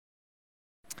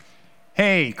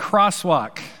Hey,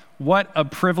 Crosswalk, what a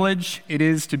privilege it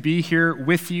is to be here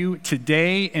with you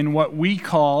today in what we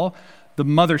call the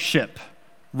mothership,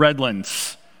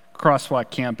 Redlands Crosswalk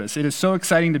campus. It is so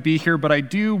exciting to be here, but I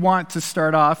do want to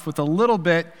start off with a little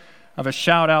bit of a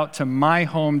shout out to my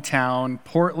hometown,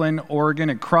 Portland, Oregon,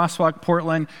 and Crosswalk,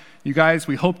 Portland. You guys,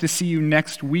 we hope to see you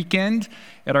next weekend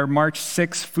at our March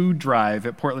 6th food drive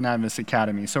at Portland Adventist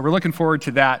Academy. So we're looking forward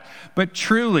to that. But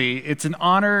truly, it's an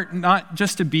honor not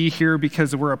just to be here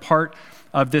because we're a part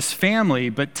of this family,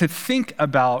 but to think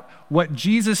about what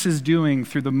Jesus is doing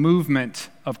through the movement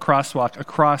of Crosswalk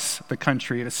across the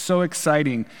country. It is so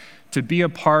exciting to be a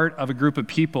part of a group of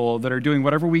people that are doing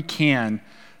whatever we can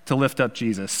to lift up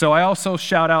Jesus. So I also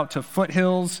shout out to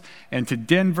Foothills and to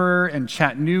Denver and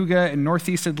Chattanooga and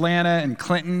Northeast Atlanta and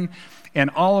Clinton and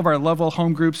all of our Lovewell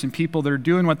home groups and people that are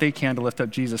doing what they can to lift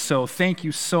up Jesus. So thank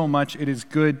you so much. It is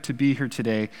good to be here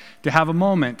today to have a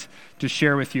moment to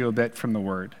share with you a bit from the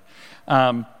Word.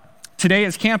 Today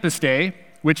is Campus Day,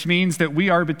 which means that we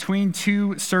are between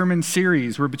two sermon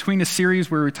series. We're between a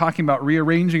series where we're talking about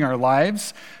rearranging our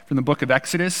lives from the book of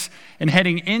Exodus and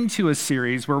heading into a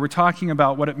series where we're talking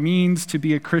about what it means to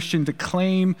be a Christian,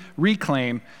 to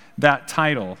reclaim that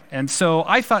title. And so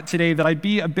I thought today that I'd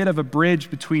be a bit of a bridge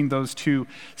between those two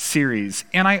series.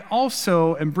 And I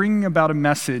also am bringing about a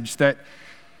message that,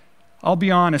 I'll be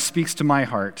honest, speaks to my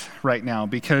heart right now,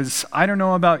 because I don't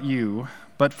know about you,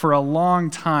 but for a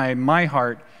long time, my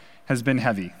heart has been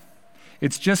heavy.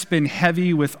 It's just been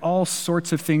heavy with all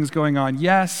sorts of things going on.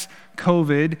 Yes,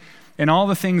 COVID and all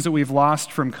the things that we've lost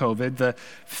from COVID, the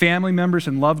family members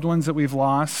and loved ones that we've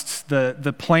lost,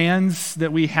 the plans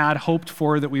that we had hoped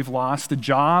for that we've lost, the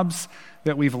jobs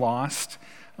that we've lost.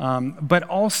 But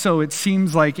also it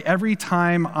seems like every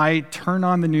time I turn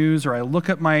on the news or I look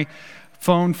at my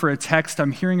phone for a text,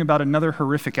 I'm hearing about another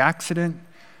horrific accident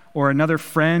or another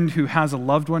friend who has a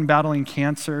loved one battling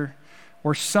cancer,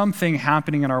 or something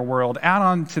happening in our world. Add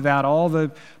on to that all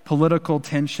the political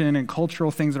tension and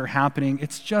cultural things that are happening.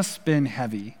 It's just been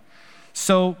heavy.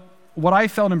 So what I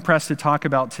felt impressed to talk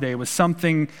about today was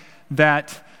something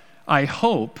that I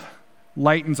hope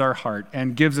lightens our heart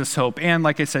and gives us hope, and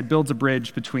like I said, builds a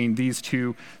bridge between these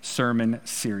two sermon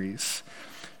series.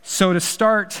 So to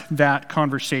start that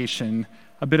conversation,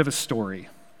 a bit of a story.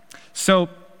 So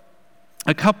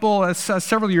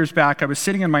several years back, I was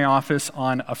sitting in my office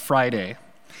on a Friday,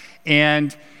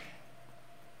 and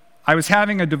I was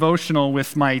having a devotional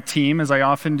with my team, as I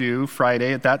often do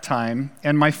Friday at that time,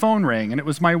 and my phone rang, and it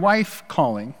was my wife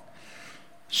calling.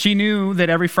 She knew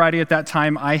that every Friday at that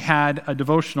time I had a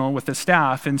devotional with the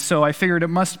staff, and so I figured it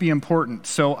must be important.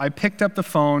 So I picked up the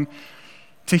phone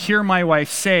to hear my wife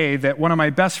say that one of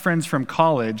my best friends from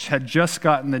college had just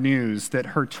gotten the news that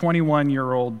her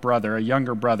 21-year-old brother, a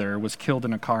younger brother, was killed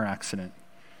in a car accident.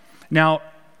 Now,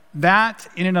 that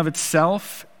in and of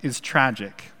itself is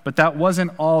tragic, but that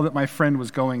wasn't all that my friend was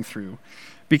going through,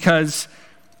 because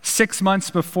 6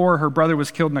 months before her brother was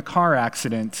killed in a car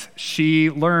accident, she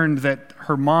learned that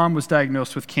her mom was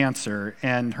diagnosed with cancer,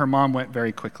 and her mom went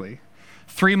very quickly.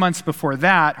 3 months before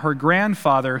that, her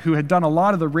grandfather, who had done a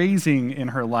lot of the raising in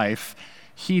her life,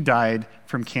 he died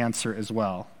from cancer as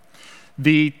well.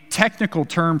 The technical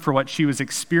term for what she was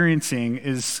experiencing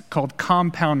is called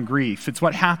compound grief. It's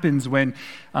what happens when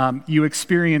you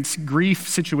experience grief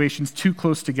situations too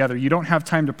close together. You don't have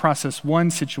time to process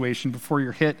one situation before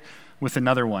you're hit with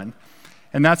another one.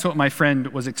 And that's what my friend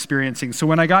was experiencing. So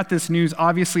when I got this news,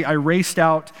 obviously I raced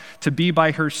out to be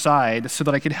by her side so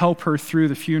that I could help her through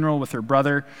the funeral with her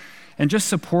brother and just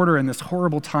support her in this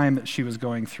horrible time that she was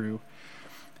going through.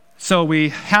 So we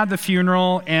had the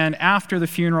funeral, and after the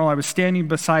funeral, I was standing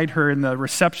beside her in the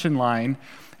reception line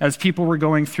as people were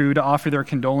going through to offer their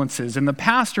condolences. And the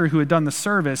pastor who had done the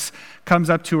service comes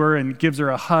up to her and gives her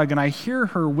a hug, and I hear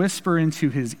her whisper into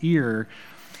his ear.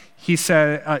 She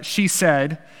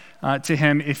said, to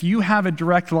him, "If you have a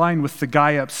direct line with the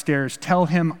guy upstairs, tell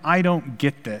him I don't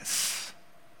get this."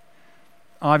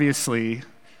 Obviously,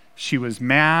 she was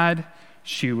mad,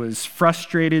 she was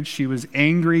frustrated, she was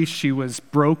angry, she was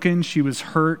broken, she was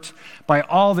hurt by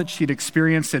all that she'd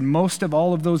experienced, and most of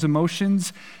all of those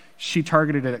emotions, she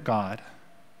targeted it at God.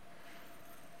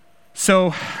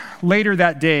 So later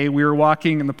that day, we were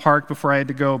walking in the park before I had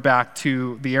to go back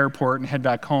to the airport and head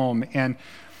back home, and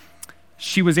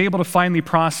she was able to finally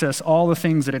process all the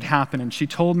things that had happened, and she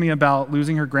told me about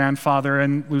losing her grandfather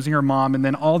and losing her mom, and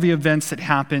then all the events that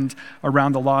happened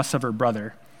around the loss of her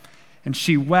brother. And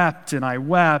she wept, and I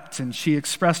wept, and she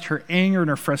expressed her anger and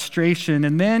her frustration.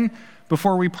 And then,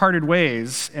 before we parted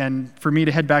ways, and for me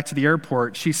to head back to the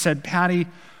airport, she said, "Patty,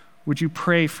 would you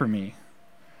pray for me?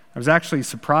 I was actually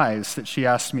surprised that she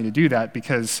asked me to do that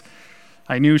because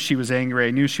I knew she was angry.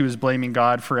 I knew she was blaming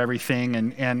God for everything.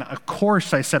 And of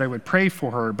course I said I would pray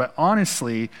for her. But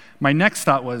honestly, my next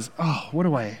thought was, oh, what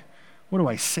do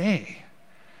I say?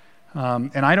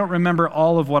 And I don't remember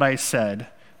all of what I said,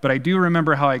 but I do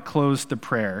remember how I closed the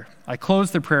prayer. I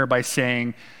closed the prayer by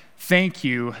saying, thank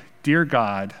you, dear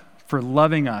God, for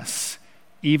loving us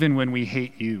even when we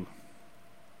hate you.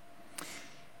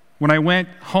 When I went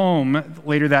home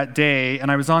later that day and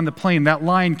I was on the plane, that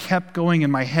line kept going in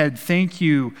my head. Thank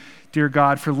you, dear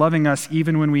God, for loving us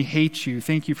even when we hate you.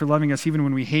 Thank you for loving us even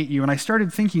when we hate you. And I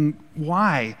started thinking,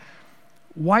 why?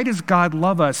 Why does God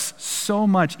love us so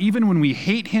much, even when we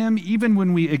hate him, even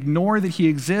when we ignore that he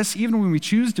exists, even when we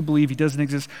choose to believe he doesn't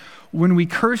exist, when we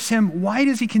curse him? Why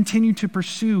does he continue to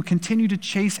pursue, continue to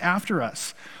chase after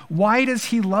us? Why does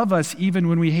he love us even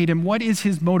when we hate him? What is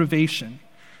his motivation?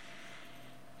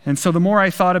 And so the more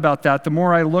I thought about that, the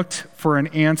more I looked for an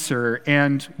answer.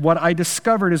 And what I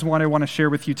discovered is what I want to share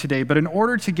with you today. But in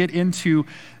order to get into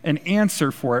an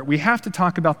answer for it, we have to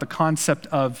talk about the concept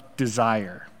of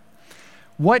desire.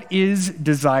 What is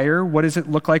desire? What does it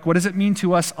look like? What does it mean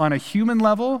to us on a human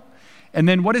level? And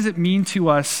then what does it mean to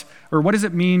us, or what does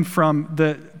it mean from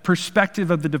the perspective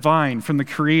of the divine, from the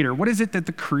Creator? What is it that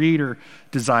the Creator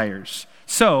desires?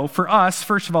 So for us,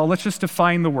 first of all, let's just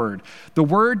define the word. The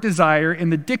word desire, in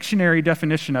the dictionary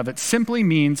definition of it, simply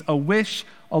means a wish,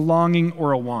 a longing,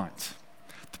 or a want.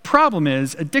 The problem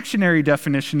is, a dictionary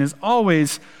definition is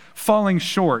always falling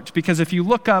short, because if you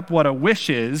look up what a wish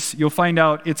is, you'll find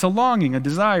out it's a longing, a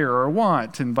desire, or a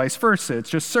want, and vice versa. It's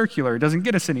just circular. It doesn't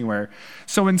get us anywhere.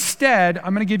 So instead,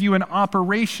 I'm going to give you an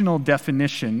operational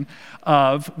definition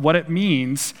of what it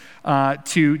means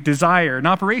to desire. An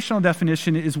operational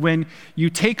definition is when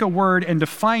you take a word and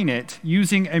define it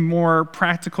using a more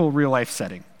practical real-life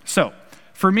setting. So,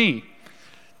 for me,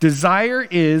 desire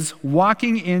is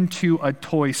walking into a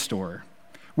toy store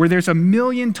where there's a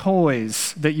million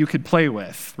toys that you could play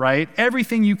with, right?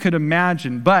 Everything you could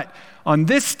imagine. But on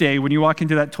this day, when you walk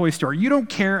into that toy store, you don't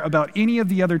care about any of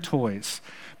the other toys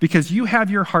because you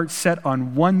have your heart set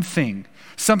on one thing,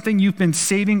 something you've been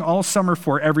saving all summer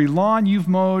for. Every lawn you've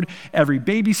mowed, every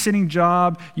babysitting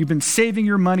job, you've been saving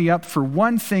your money up for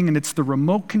one thing, and it's the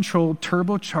remote-controlled,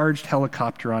 turbocharged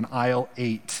helicopter on aisle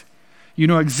 8. You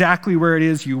know exactly where it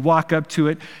is. You walk up to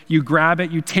it, you grab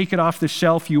it, you take it off the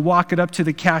shelf, you walk it up to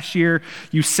the cashier,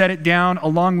 you set it down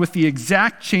along with the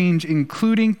exact change,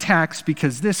 including tax,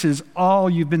 because this is all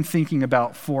you've been thinking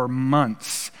about for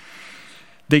months.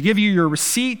 They give you your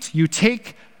receipt, you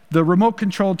take the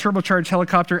remote-controlled turbocharged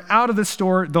helicopter out of the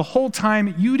store. The whole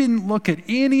time, you didn't look at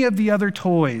any of the other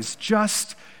toys,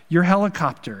 just your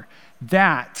helicopter.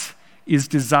 That is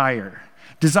desire.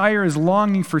 Desire is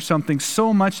longing for something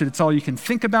so much that it's all you can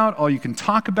think about, all you can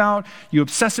talk about. You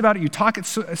obsess about it. You talk it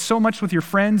so much with your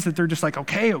friends that they're just like,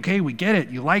 okay, we get it.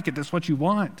 You like it. That's what you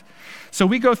want. So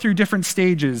we go through different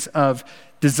stages of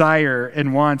desire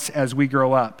and wants as we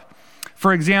grow up.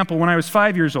 For example, when I was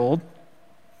 5 years old,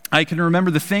 I can remember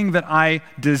the thing that I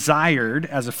desired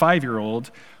as a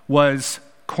 5-year-old was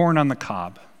corn on the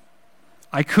cob.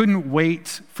 I couldn't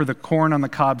wait for the corn on the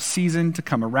cob season to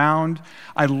come around.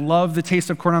 I love the taste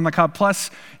of corn on the cob.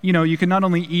 Plus, you could not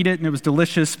only eat it and it was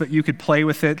delicious, but you could play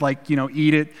with it, like,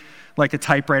 eat it like a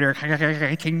typewriter.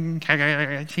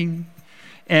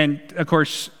 And of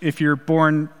course, if you're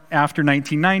born after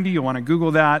 1990, you'll want to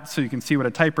Google that so you can see what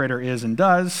a typewriter is and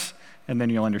does, and then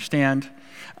you'll understand.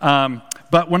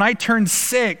 But when I turned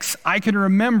 6, I can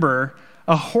remember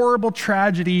a horrible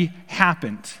tragedy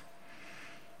happened,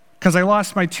 because I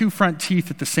lost my 2 front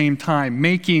teeth at the same time,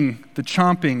 making the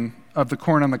chomping of the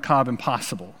corn on the cob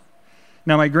impossible.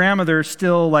 Now, my grandmother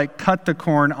still cut the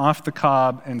corn off the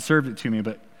cob and served it to me,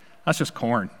 but that's just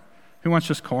corn. Who wants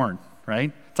just corn,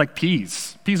 right? It's like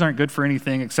peas. Peas aren't good for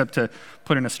anything except to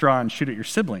put in a straw and shoot at your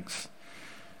siblings.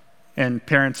 And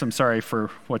parents, I'm sorry for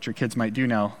what your kids might do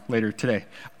now later today.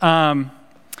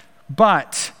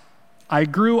 But I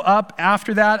grew up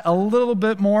after that a little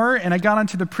bit more, and I got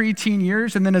into the preteen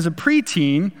years. And then as a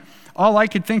preteen, all I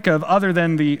could think of, other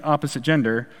than the opposite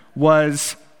gender,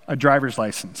 was a driver's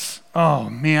license. Oh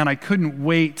man, I couldn't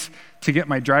wait to get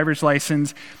my driver's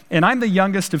license. And I'm the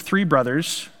youngest of 3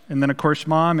 brothers, and then of course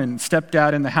mom and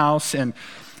stepdad in the house. And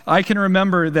I can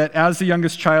remember that as the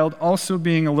youngest child, also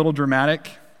being a little dramatic,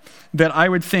 that I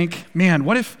would think, man,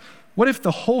 what if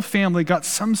the whole family got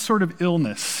some sort of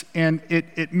illness and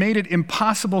it made it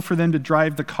impossible for them to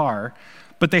drive the car,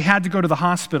 but they had to go to the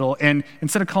hospital, and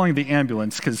instead of calling the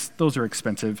ambulance, because those are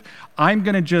expensive, I'm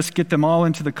going to just get them all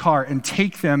into the car and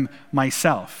take them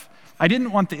myself. I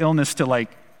didn't want the illness to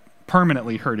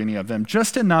permanently hurt any of them,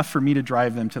 just enough for me to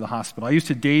drive them to the hospital. I used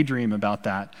to daydream about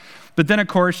that. But then, of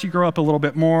course, you grow up a little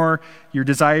bit more, your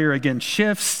desire again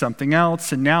shifts, something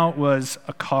else, and now it was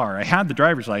a car. I had the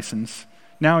driver's license.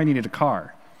 Now I needed a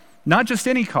car. Not just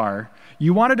any car.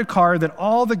 You wanted a car that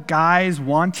all the guys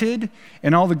wanted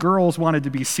and all the girls wanted to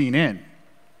be seen in.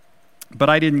 But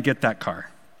I didn't get that car.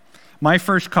 My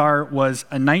first car was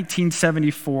a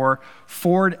 1974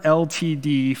 Ford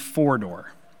LTD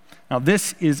four-door. Now,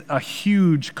 this is a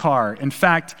huge car. In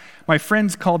fact, my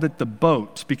friends called it the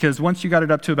boat because once you got it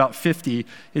up to about 50,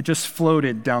 it just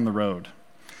floated down the road.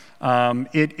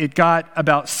 It got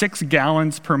about 6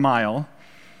 gallons per mile.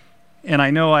 And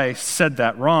I know I said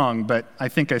that wrong, but I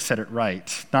think I said it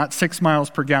right. Not 6 miles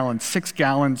per gallon, 6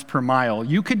 gallons per mile.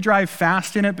 You could drive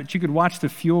fast in it, but you could watch the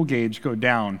fuel gauge go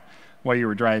down while you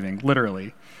were driving,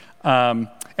 literally.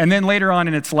 And then later on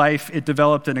in its life, it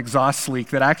developed an exhaust leak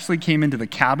that actually came into the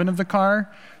cabin of the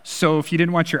car. So if you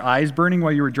didn't want your eyes burning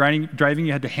while you were driving,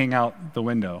 you had to hang out the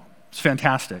window. It's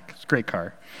fantastic. It's a great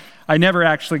car. I never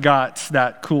actually got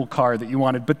that cool car that you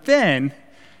wanted. But then,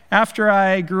 after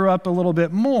I grew up a little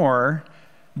bit more,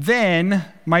 then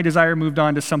my desire moved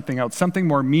on to something else, something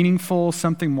more meaningful,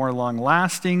 something more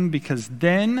long-lasting, because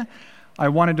then I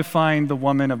wanted to find the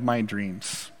woman of my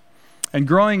dreams. And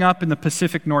growing up in the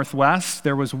Pacific Northwest,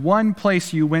 there was one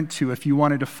place you went to if you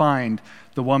wanted to find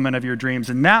the woman of your dreams,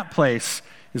 and that place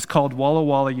is called Walla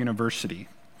Walla University.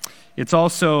 It's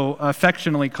also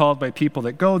affectionately called by people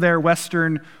that go there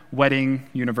Western Wedding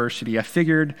University. I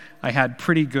figured I had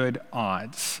pretty good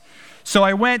odds. So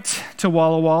I went to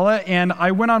Walla Walla, and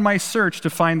I went on my search to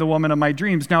find the woman of my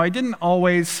dreams. Now, I didn't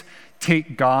always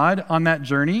take God on that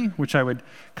journey, which I would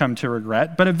come to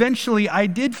regret. But eventually, I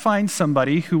did find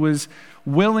somebody who was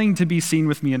willing to be seen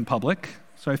with me in public.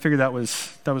 So I figured that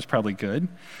was probably good.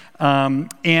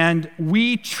 And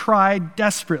we tried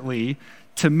desperately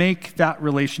to make that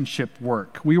relationship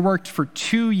work. We worked for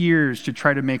 2 years to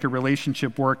try to make a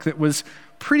relationship work that was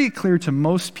pretty clear to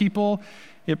most people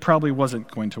it probably wasn't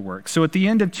going to work. So at the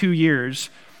end of 2 years,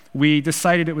 we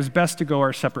decided it was best to go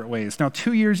our separate ways. Now,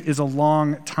 2 years is a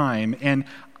long time, and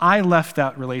I left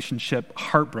that relationship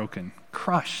heartbroken,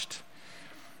 crushed.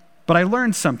 But I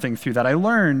learned something through that. I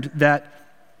learned that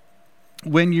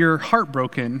when you're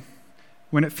heartbroken,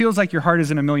 when it feels like your heart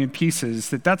is in a million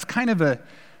pieces, that's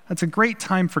a great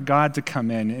time for God to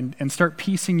come in and start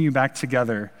piecing you back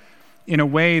together in a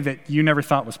way that you never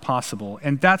thought was possible.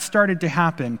 And that started to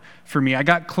happen for me. I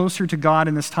got closer to God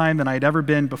in this time than I'd ever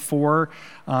been before.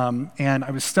 And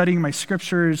I was studying my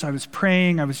scriptures. I was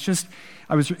praying. I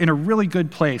was in a really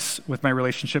good place with my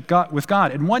relationship with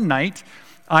God. And one night,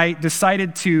 I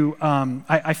decided to,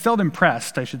 I felt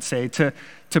impressed, I should say, to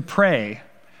pray.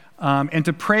 And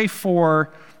to pray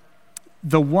for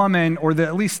the woman, or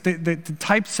at least the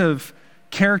types of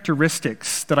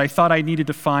characteristics that I thought I needed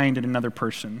to find in another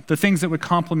person, the things that would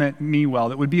complement me well,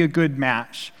 that would be a good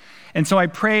match. And so I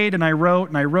prayed and I wrote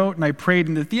and I wrote and I prayed,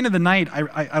 and at the end of the night,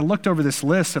 I looked over this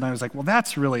list and I was like, well,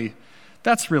 that's really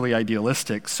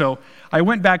idealistic. So I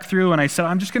went back through and I said,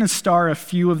 I'm just going to star a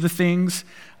few of the things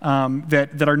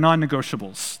that are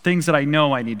non-negotiables, things that I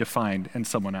know I need to find in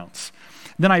someone else.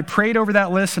 Then I prayed over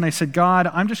that list and I said, God,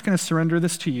 I'm just going to surrender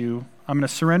this to you. I'm going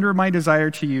to surrender my desire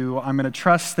to you. I'm going to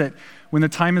trust that when the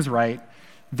time is right,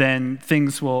 then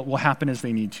things will happen as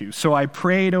they need to. So I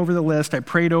prayed over the list. I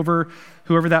prayed over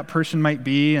whoever that person might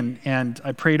be, and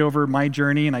I prayed over my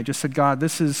journey, and I just said, God,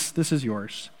 this is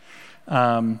yours.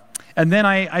 And then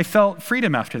I felt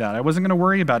freedom after that. I wasn't going to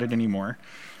worry about it anymore.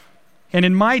 And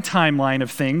in my timeline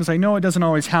of things, I know it doesn't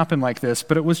always happen like this,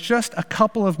 but it was just a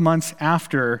couple of months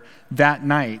after that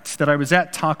night that I was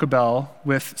at Taco Bell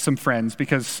with some friends,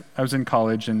 because I was in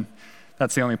college and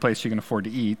that's the only place you can afford to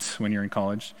eat when you're in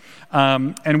college.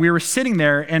 And we were sitting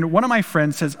there, and one of my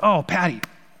friends says, oh, Patty,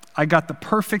 I got the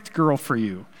perfect girl for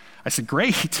you. I said,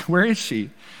 great, where is she?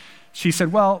 She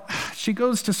said, well, she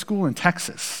goes to school in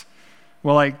Texas.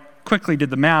 Well, I quickly did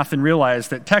the math and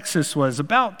realized that Texas was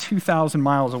about 2,000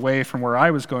 miles away from where I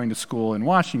was going to school in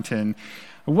Washington.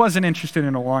 I wasn't interested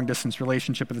in a long-distance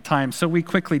relationship at the time, so we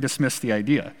quickly dismissed the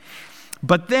idea.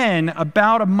 But then,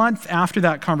 about a month after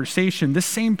that conversation, this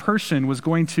same person was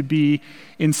going to be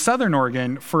in Southern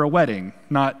Oregon for a wedding.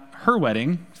 Not her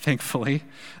wedding, thankfully,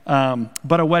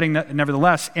 but a wedding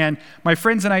nevertheless. And my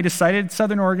friends and I decided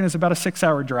Southern Oregon is about a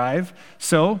 6-hour drive,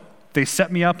 so they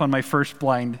set me up on my first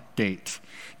blind date.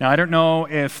 Now, I don't know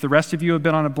if the rest of you have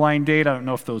been on a blind date. I don't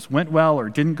know if those went well or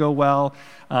didn't go well.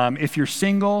 If you're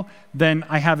single, then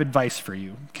I have advice for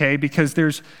you, okay? Because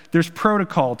there's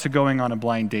protocol to going on a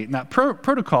blind date. And that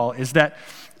protocol is that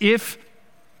if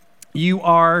you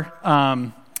are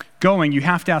going, you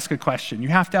have to ask a question. You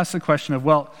have to ask the question of,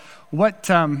 well, what,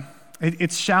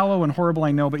 it's shallow and horrible,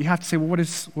 I know, but you have to say, well,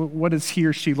 what does he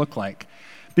or she look like?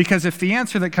 Because if the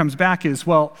answer that comes back is,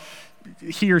 well,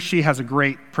 he or she has a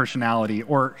great personality,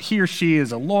 or he or she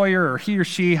is a lawyer, or he or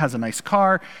she has a nice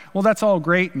car, well, that's all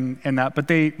great and that, but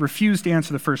they refuse to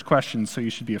answer the first question, so you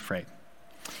should be afraid.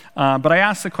 But I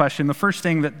asked the question, the first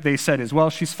thing that they said is, well,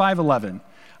 she's 5'11".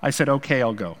 I said, okay,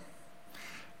 I'll go.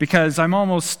 Because I'm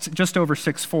almost just over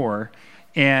 6'4",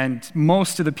 and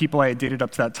most of the people I had dated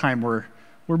up to that time were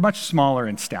much smaller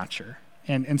in stature.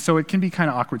 And so it can be kind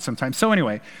of awkward sometimes. So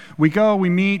anyway, we go, we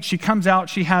meet, she comes out,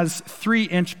 she has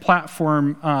 3-inch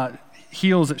platform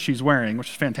heels that she's wearing, which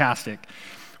is fantastic.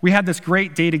 We had this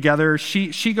great day together.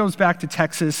 She goes back to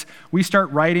Texas. We start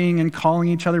writing and calling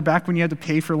each other back when you had to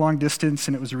pay for long distance,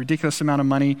 and it was a ridiculous amount of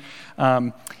money.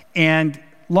 And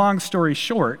long story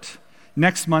short,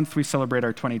 next month we celebrate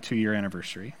our 22-year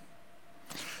anniversary.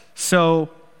 So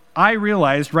I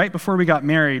realized right before we got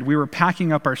married, we were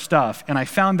packing up our stuff, and I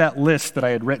found that list that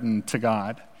I had written to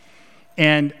God.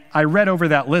 And I read over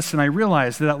that list, and I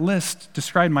realized that list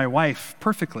described my wife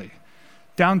perfectly,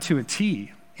 down to a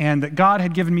T, and that God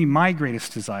had given me my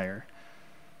greatest desire.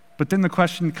 But then the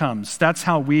question comes, that's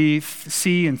how we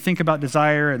see and think about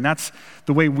desire, and that's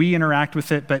the way we interact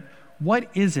with it, but what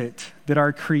is it that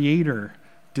our Creator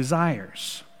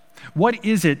desires? What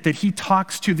is it that he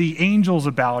talks to the angels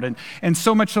about? And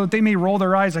so much so that they may roll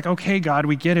their eyes like, okay, God,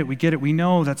 we get it, we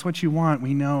know, that's what you want,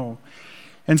 we know.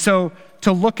 And so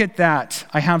to look at that,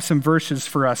 I have some verses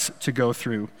for us to go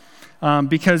through.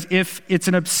 Because if it's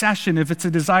an obsession, if it's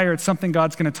a desire, it's something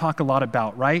God's going to talk a lot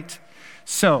about, right?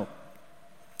 So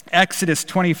Exodus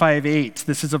 25:8,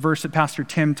 this is a verse that Pastor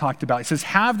Tim talked about. It says,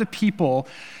 have the people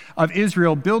of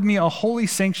Israel build me a holy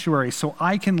sanctuary so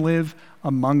I can live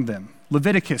among them.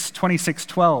 Leviticus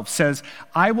 26:12 says,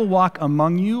 I will walk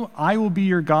among you, I will be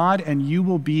your God, and you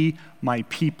will be my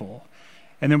people.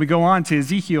 And then we go on to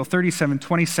Ezekiel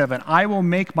 37:27, I will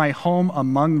make my home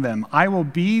among them. I will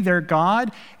be their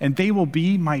God, and they will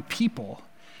be my people.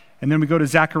 And then we go to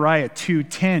Zechariah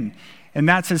 2:10, and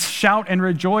that says, shout and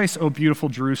rejoice, O beautiful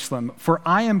Jerusalem, for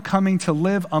I am coming to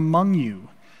live among you.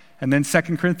 And then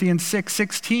 2 Corinthians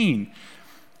 6:16,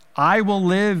 I will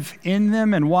live in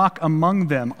them and walk among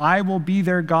them. I will be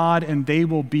their God, and they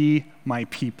will be my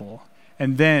people.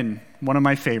 And then, one of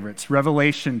my favorites,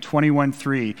 Revelation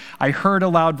 21:3, I heard a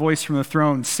loud voice from the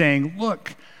throne saying,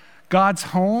 look, God's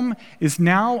home is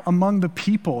now among the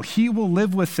people. He will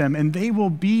live with them, and they will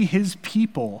be his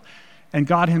people, and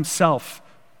God himself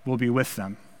will be with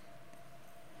them.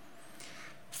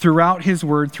 Throughout his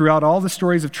word, throughout all the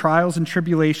stories of trials and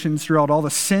tribulations, throughout all the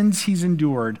sins he's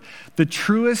endured, the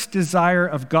truest desire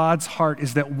of God's heart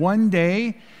is that one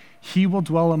day he will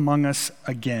dwell among us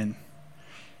again.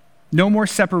 No more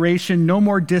separation, no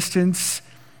more distance.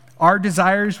 Our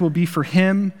desires will be for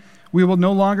him. We will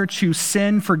no longer choose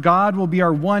sin, for God will be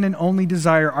our one and only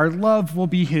desire. Our love will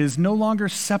be his, no longer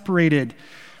separated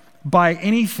by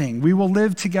anything. We will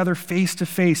live together face to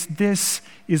face. This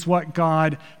is what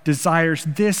God desires.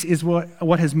 This is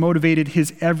what has motivated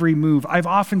his every move. I've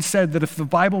often said that if the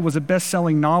Bible was a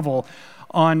best-selling novel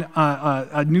on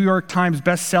a New York Times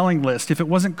best-selling list, if it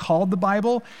wasn't called the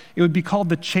Bible, it would be called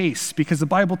The Chase, because the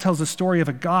Bible tells the story of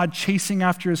a God chasing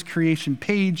after his creation,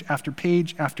 page after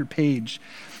page after page.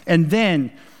 And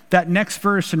then that next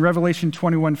verse in Revelation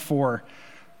 21:4,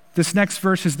 this next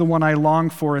verse is the one I long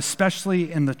for, especially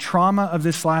in the trauma of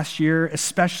this last year,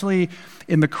 especially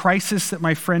in the crisis that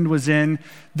my friend was in.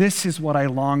 This is what I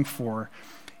long for.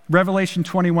 Revelation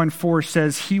 21:4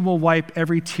 says, he will wipe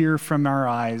every tear from our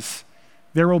eyes.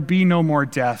 There will be no more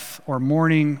death or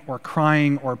mourning or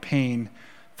crying or pain,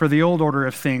 for the old order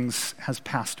of things has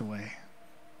passed away.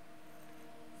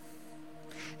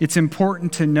 It's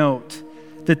important to note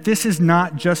that this is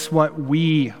not just what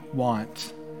we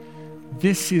want.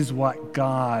 This is what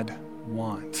God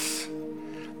wants.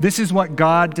 This is what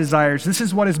God desires. This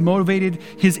is what has motivated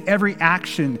his every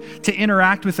action to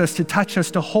interact with us, to touch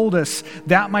us, to hold us.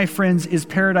 That, my friends, is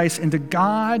paradise. And to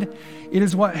God, it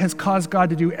is what has caused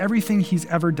God to do everything he's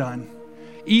ever done.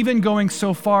 Even going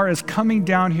so far as coming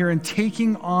down here and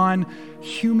taking on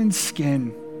human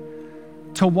skin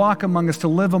to walk among us, to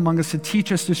live among us, to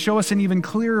teach us, to show us an even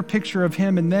clearer picture of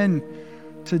him, and then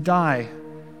to die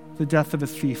the death of a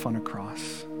thief on a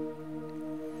cross.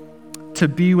 To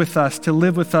be with us, to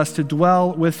live with us, to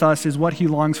dwell with us is what he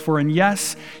longs for. And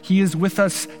yes, he is with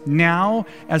us now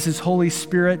as his Holy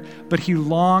Spirit, but he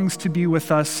longs to be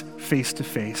with us face to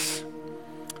face.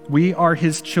 We are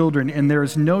his children, and there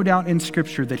is no doubt in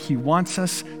Scripture that he wants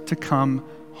us to come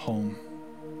home.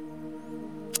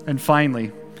 And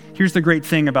finally, Here's the great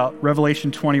thing about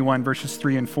Revelation 21, verses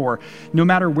 3 and 4. No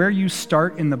matter where you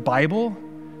start in the Bible,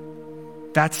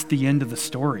 that's the end of the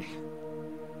story.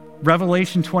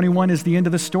 Revelation 21 is the end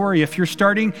of the story. If you're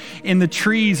starting in the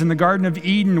trees in the Garden of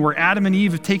Eden where Adam and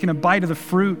Eve have taken a bite of the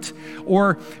fruit,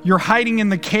 or you're hiding in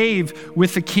the cave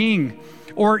with the king,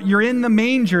 or you're in the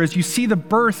manger as you see the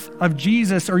birth of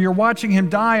Jesus, or you're watching him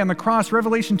die on the cross,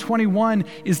 Revelation 21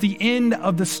 is the end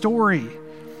of the story.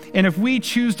 And if we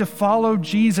choose to follow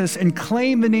Jesus and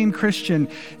claim the name Christian,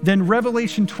 then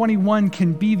Revelation 21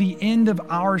 can be the end of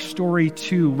our story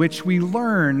too, which we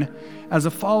learn as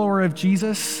a follower of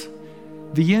Jesus.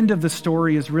 The end of the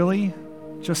story is really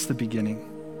just the beginning.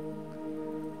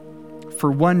 For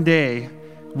one day,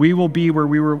 we will be where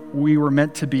we were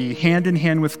meant to be, hand in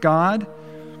hand with God,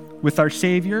 with our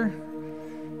Savior,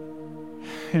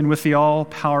 and with the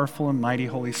all-powerful and mighty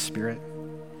Holy Spirit.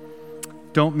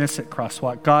 Don't miss it,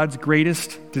 Crosswalk. God's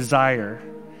greatest desire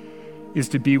is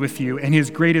to be with you, and his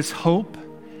greatest hope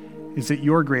is that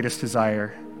your greatest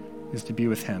desire is to be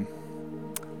with him.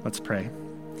 Let's pray.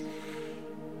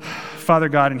 Father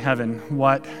God in heaven,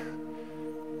 what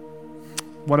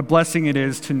a blessing it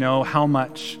is to know how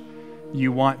much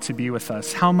you want to be with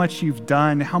us, how much you've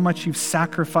done, how much you've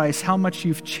sacrificed, how much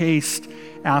you've chased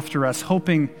after us,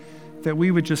 hoping that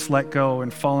we would just let go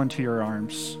and fall into your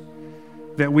arms,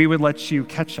 that we would let you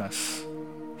catch us.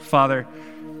 Father,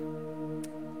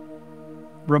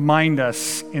 remind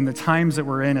us in the times that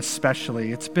we're in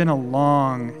especially. It's been a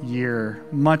long year,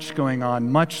 much going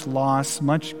on, much loss,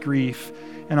 much grief,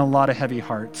 and a lot of heavy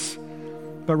hearts.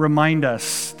 But remind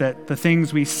us that the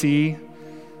things we see,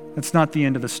 that's not the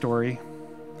end of the story.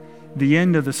 The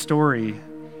end of the story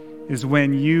is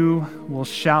when you will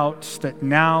shout that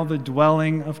now the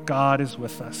dwelling of God is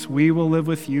with us. We will live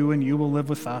with you and you will live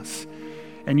with us.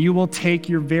 And you will take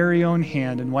your very own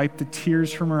hand and wipe the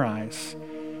tears from our eyes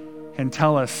and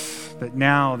tell us that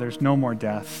now there's no more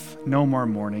death, no more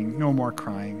mourning, no more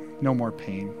crying, no more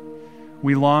pain.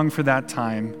 We long for that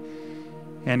time,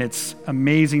 and it's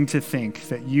amazing to think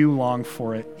that you long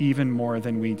for it even more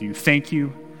than we do. Thank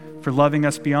you for loving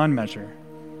us beyond measure.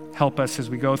 Help us as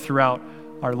we go throughout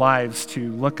our lives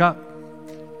to look up,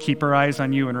 keep our eyes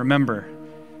on you, and remember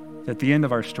that the end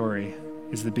of our story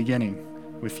is the beginning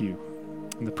with you.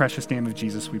 In the precious name of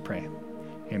Jesus we pray.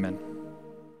 Amen.